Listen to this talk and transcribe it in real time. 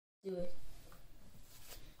Do it.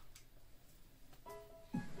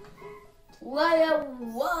 Player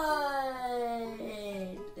one.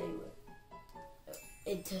 They were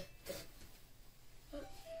into.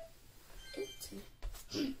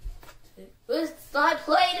 Let's start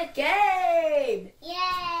playing a game. Yay!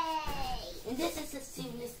 And this is a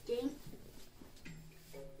seamless game.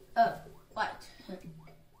 Oh, what?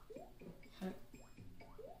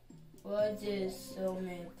 What is so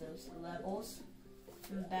many of those levels?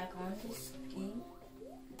 I'm back on this game.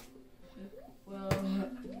 Well,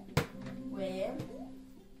 where?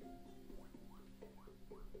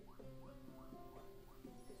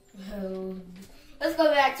 Oh, let's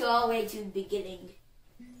go back to all the way to the beginning.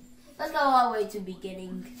 Let's go all the way to the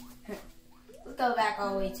beginning. Let's go back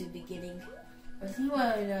all the way to the beginning. If you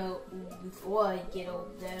want to know before I get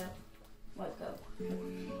over there, what go?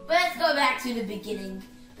 But let's go back to the beginning.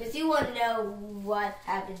 Because you want to know what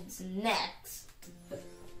happens next.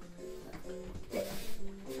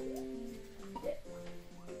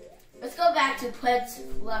 Let's go back to Plet's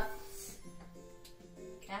Fluff's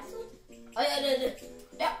castle. I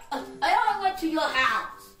went to your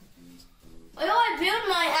house. I built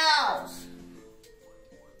my house.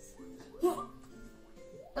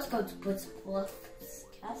 Let's go to Plet's Fluff's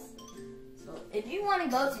castle. So if you want to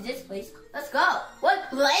go to this place, let's go. One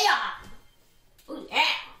player. Oh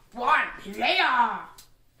yeah, one player.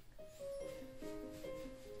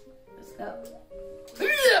 Let's go.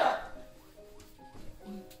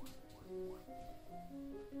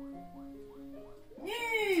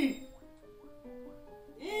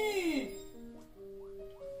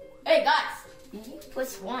 Hey guys, you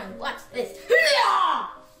push one. Watch this.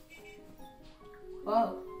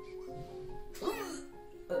 Whoa.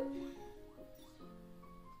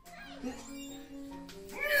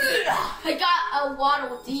 I got a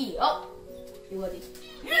Waddle Dee. Oh, you ready?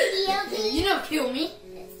 You don't kill me.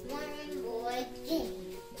 It's one boy game.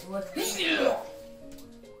 What?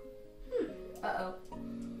 Uh-oh.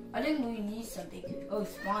 I think we need something. Oh,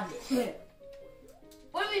 spawned it.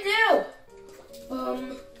 What do we do?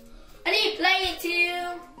 I need player 2.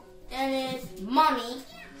 And it's mommy.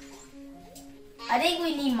 I think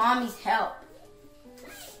we need mommy's help.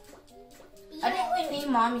 I think we need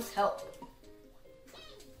mommy's help.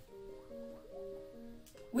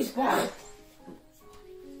 We spawned.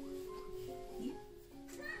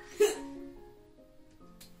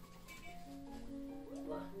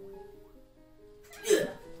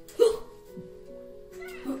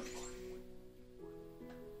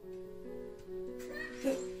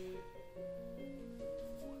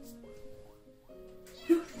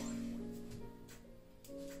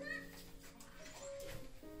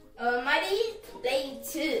 I need play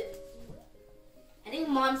 2. I think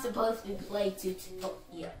mom's supposed to play 2. Oh,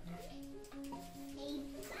 yeah.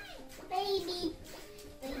 Baby.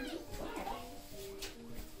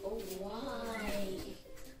 Oh, why?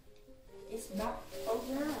 It's not. Oh,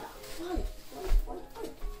 yeah. Why?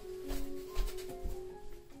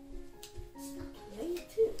 It's not play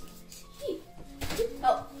 2.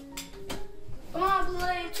 Oh. Come on,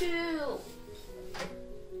 play 2.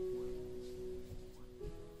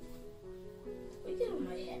 Get on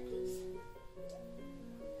my head, please.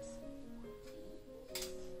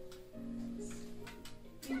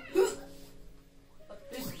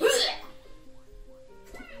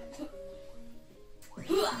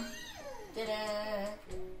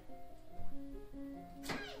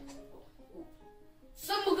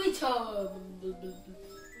 Somebody time.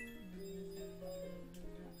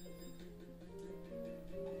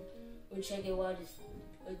 We'll check it out.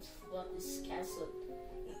 It's Fluff's castle.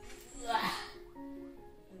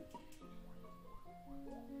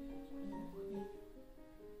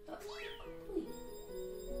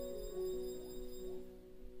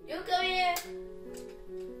 You come here.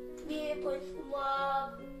 Come here, put Fluff.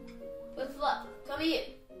 Put Fluff. Come here.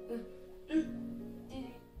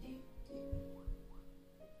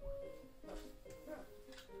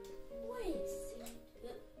 Wait a second.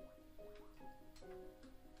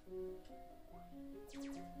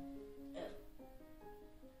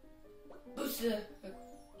 Push the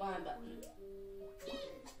line button.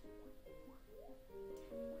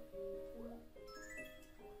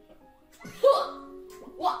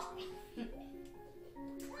 What?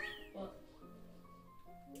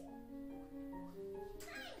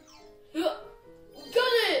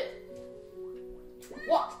 Got it!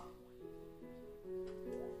 What?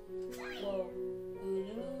 Whoa.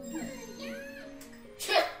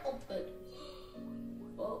 Chest open.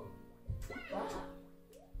 Oh. Wow.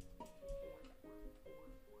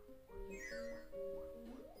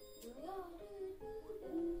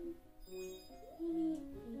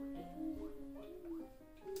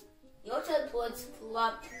 Mocha puts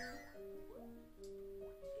flop.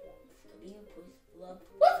 W puts flop.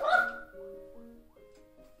 What's flop?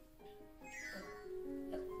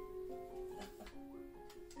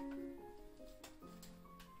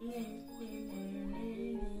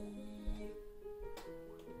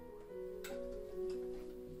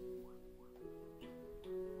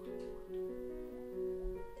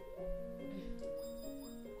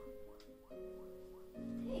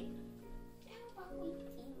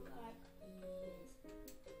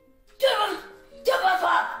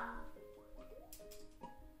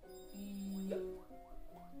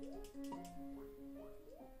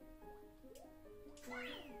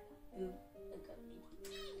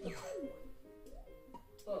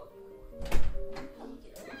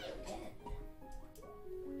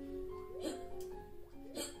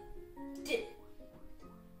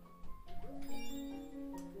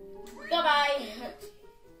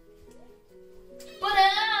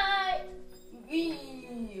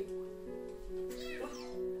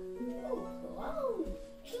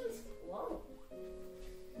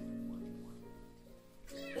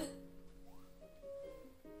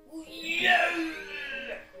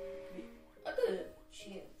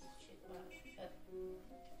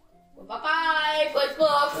 Bye-bye, push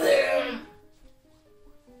block.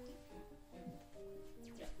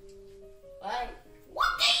 Bye.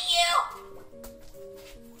 What the hell?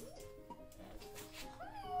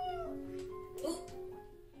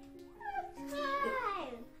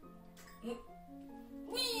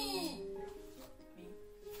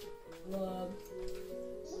 Love.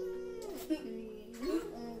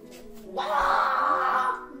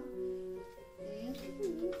 Wow.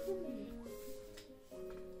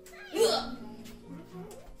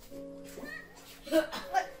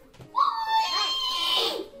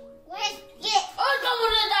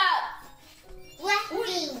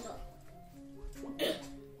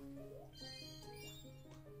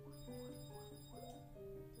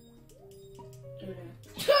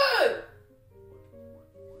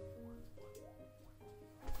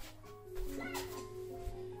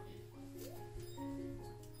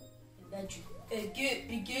 It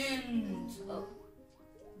begins. Oh.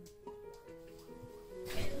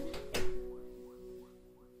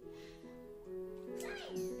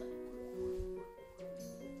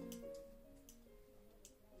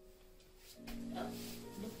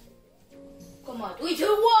 Come on, 3, 2,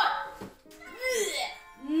 1.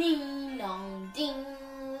 Ding dong, ding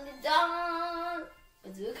dong.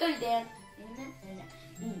 Let's do a curry dance.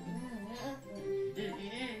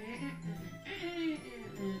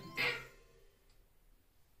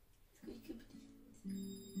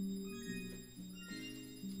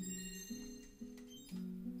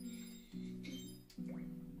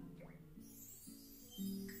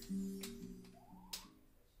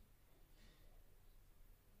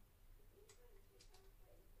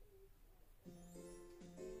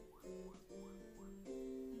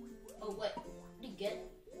 Oh wait, did you get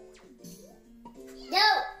it? No.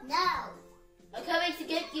 I'm coming to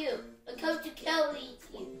get you. I'm coming to kill you.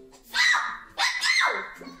 Stop! Let go!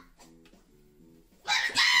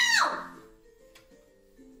 Let go!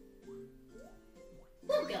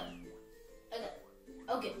 Let go.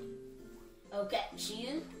 Okay. Okay.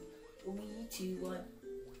 2, 3, 2, 1.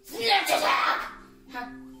 Snatch attack! Huh?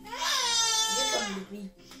 You're coming with me.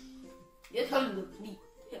 You're coming with me.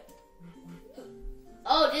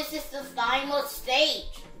 Oh, this is the final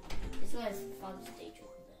stage. This one is the final stage.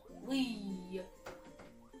 Wee.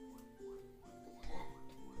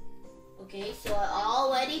 Okay, so I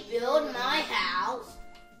already built my house.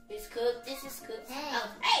 This is Cook's house.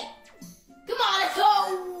 Hey! Come on, let's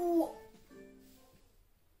go!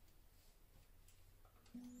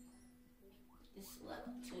 This is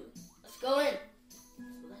level 2. Let's go in.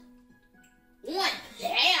 One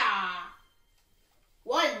player.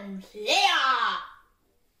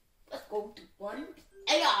 Let's go to 1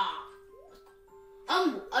 player.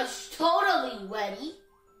 I'm totally ready.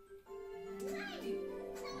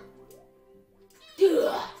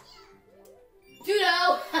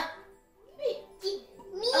 Meow.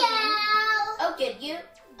 I'll get you.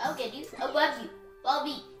 I'll love you.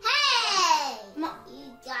 Bobby. Hey! Come on.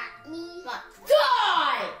 You got me. Come on.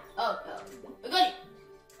 Die! Oh, no. I got you.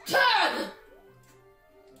 Turn!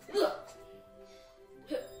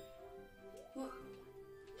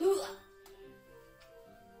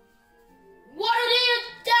 What are you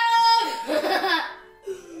doing?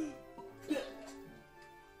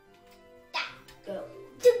 Go.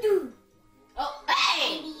 Oh,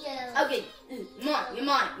 hey! Okay, come on, you're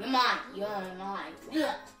mine.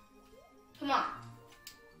 Come on.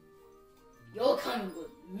 You're coming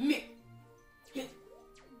with me.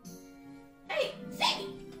 Hey, say,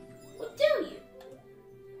 what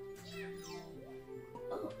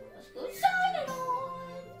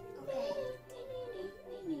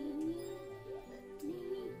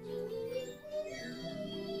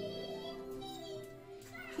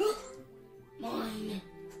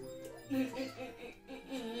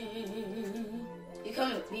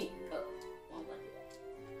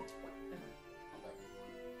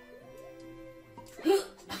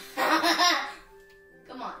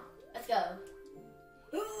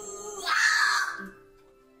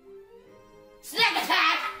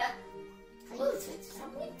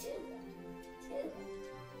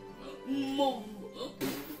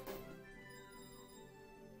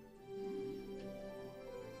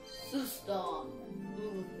saw.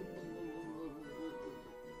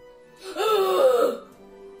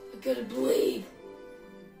 I gotta bleed.